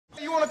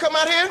come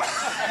out here?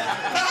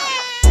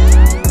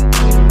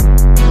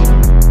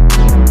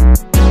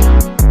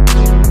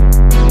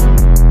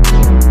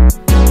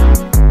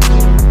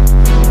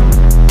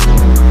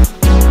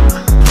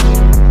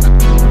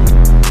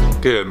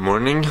 Good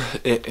morning.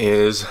 It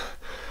is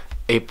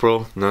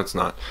April, no it's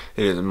not,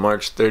 it is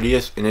March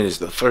 30th and it is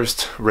the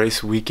first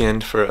race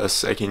weekend for us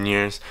second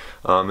years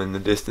in the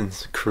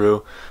distance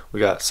crew.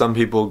 We got some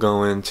people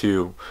going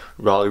to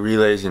Raleigh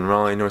relays in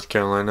Raleigh, North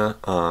Carolina.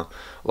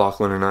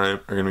 Lachlan and I are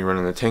going to be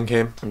running the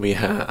 10K. We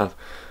have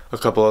a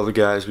couple other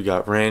guys. We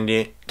got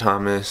Randy,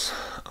 Thomas,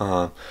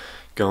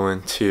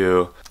 going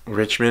to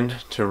Richmond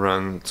to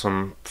run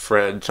some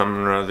Fred,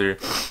 something or other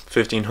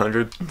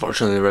 1500.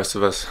 Unfortunately, the rest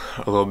of us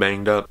are a little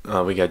banged up.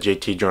 We got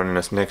JT joining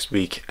us next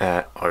week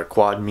at our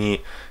quad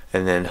meet,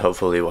 and then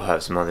hopefully we'll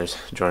have some others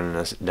joining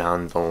us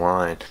down the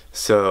line.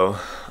 So,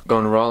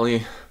 going to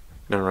Raleigh,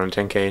 gonna run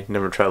 10K,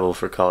 never traveled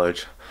for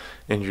college,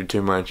 injured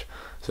too much.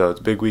 So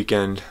it's a big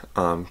weekend,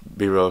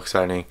 be real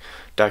exciting.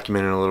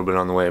 Documenting a little bit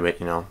on the way,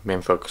 but you know,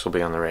 main focus will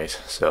be on the race.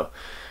 So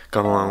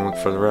come along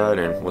for the ride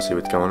and we'll see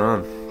what's going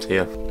on. See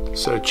ya.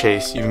 So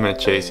Chase, you've met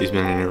Chase, he's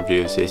been in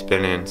interviews, he's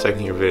been in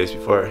second year videos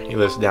before. He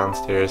lives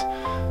downstairs,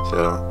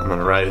 so I'm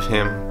gonna ride with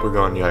him. We're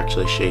going to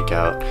actually shake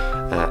out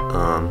at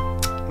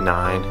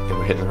 9 and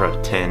we're hitting the road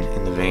at 10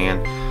 in the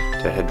van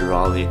to head to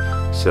Raleigh.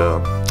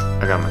 So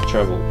I got my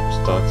travel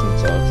stocks and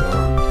socks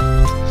on.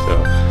 So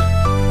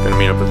gonna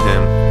meet up with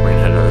him, we're gonna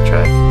head to the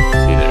track.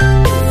 See you there.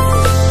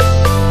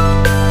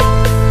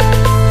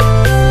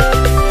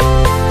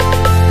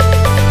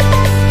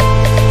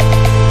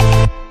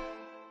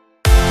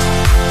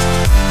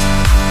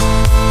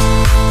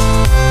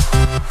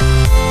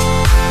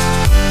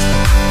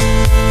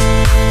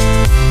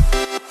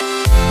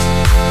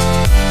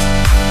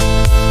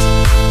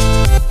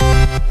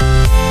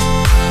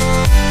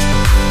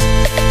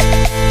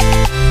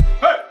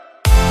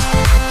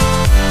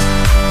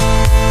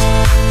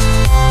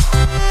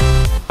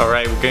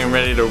 Getting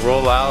ready to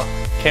roll out.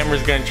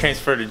 Camera's gonna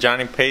transfer to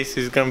Johnny Pace,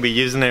 who's gonna be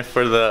using it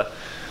for the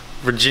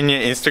Virginia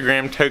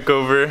Instagram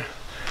takeover.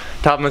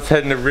 Thomas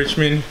heading to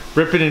Richmond.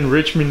 Rip it in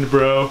Richmond,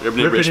 bro. Rip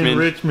it in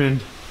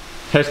Richmond.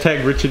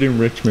 Hashtag rip it in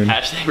Richmond.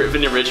 Hashtag rip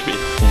it in Richmond.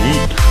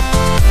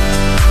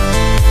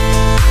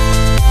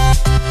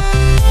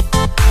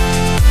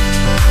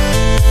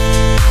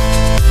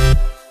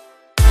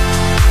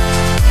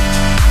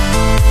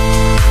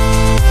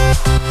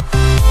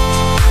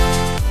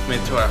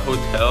 To our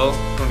hotel,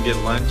 going to get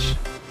lunch.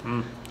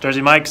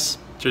 Jersey Mike's.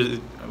 I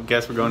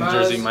guess we're going to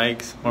Jersey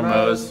Mike's or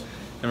Moe's.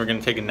 Then we're going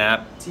to take a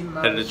nap.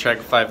 Headed to track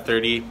at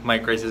 5:30.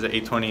 Mike races at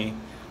 8:20.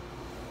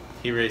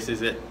 He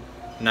races at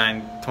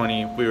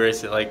 9:20. We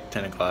race at like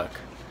 10 o'clock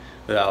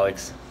with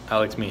Alex,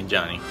 me, and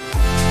Johnny.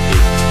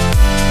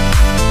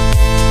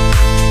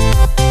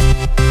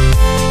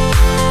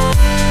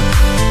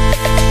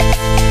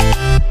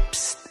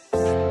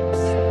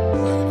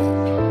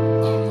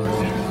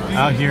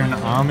 Out here in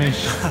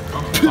Amish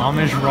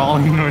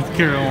Raleigh, North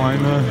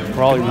Carolina.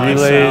 Raleigh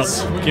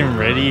relays, getting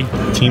ready.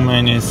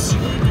 T-minus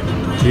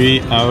 3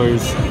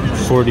 hours,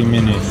 40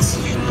 minutes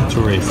to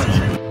race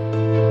time.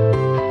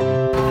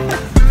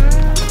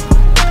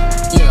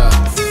 Yeah,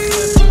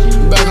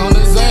 back on the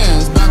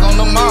Zans, back on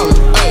the Molly,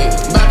 ayy,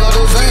 back on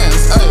the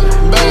Zans,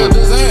 ayy, back on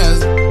the Zans.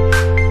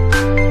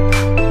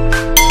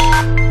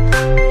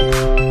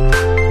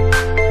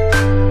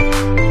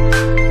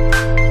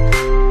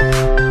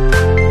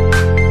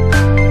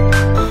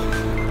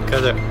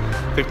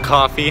 Good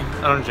coffee.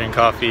 I don't drink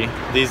coffee.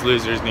 These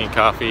losers need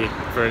coffee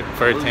for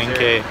a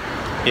 10K.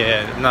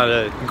 Yeah, not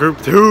a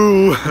group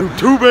 2. Group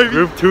 2, baby.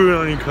 Group 2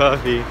 don't need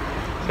coffee.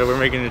 So we're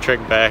making the trek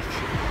back.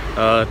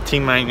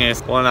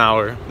 T-minus 1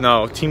 hour.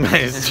 No,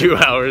 T-minus 2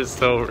 hours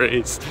till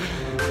race.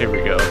 Here we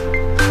go.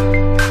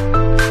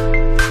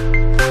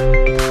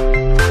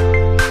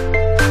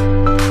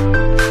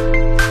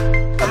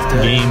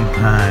 Game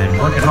time.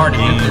 Working hard to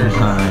get there. Game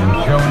time.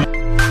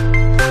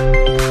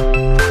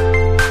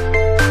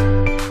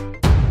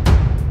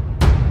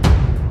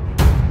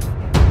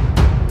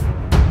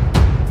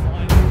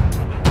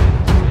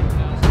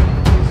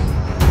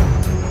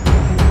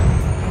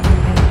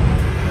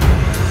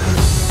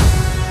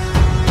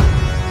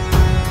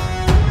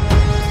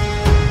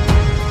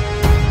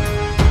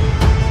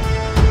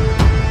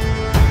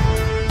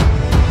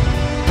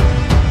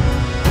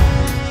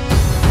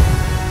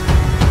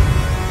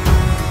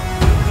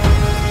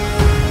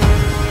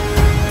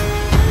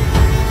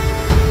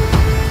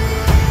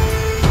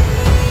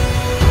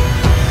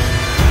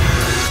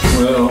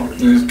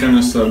 It was kind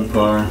of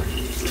subpar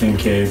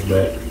 10K,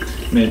 but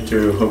made it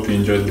through. Hope you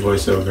enjoyed the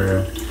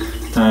voiceover.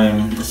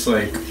 Time, it's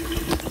like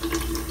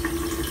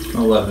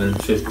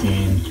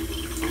 11:15.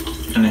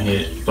 Gonna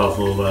hit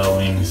Buffalo Wild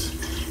Wings,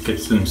 get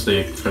some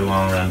sleep for a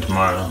long run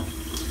tomorrow.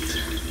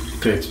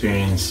 Good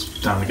experience.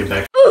 Time to get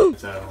back to the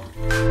saddle.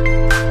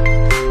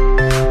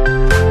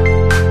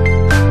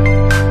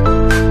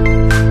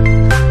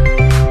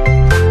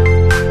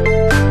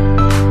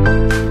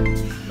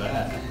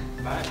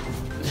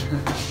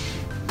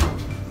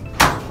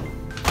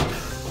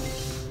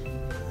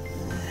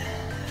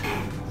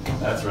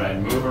 That's right.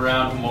 Move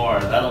around more.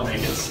 That'll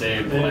make it stay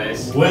in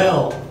place. It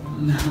will.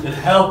 It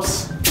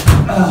helps.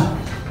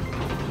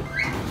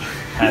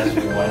 Has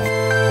your wife.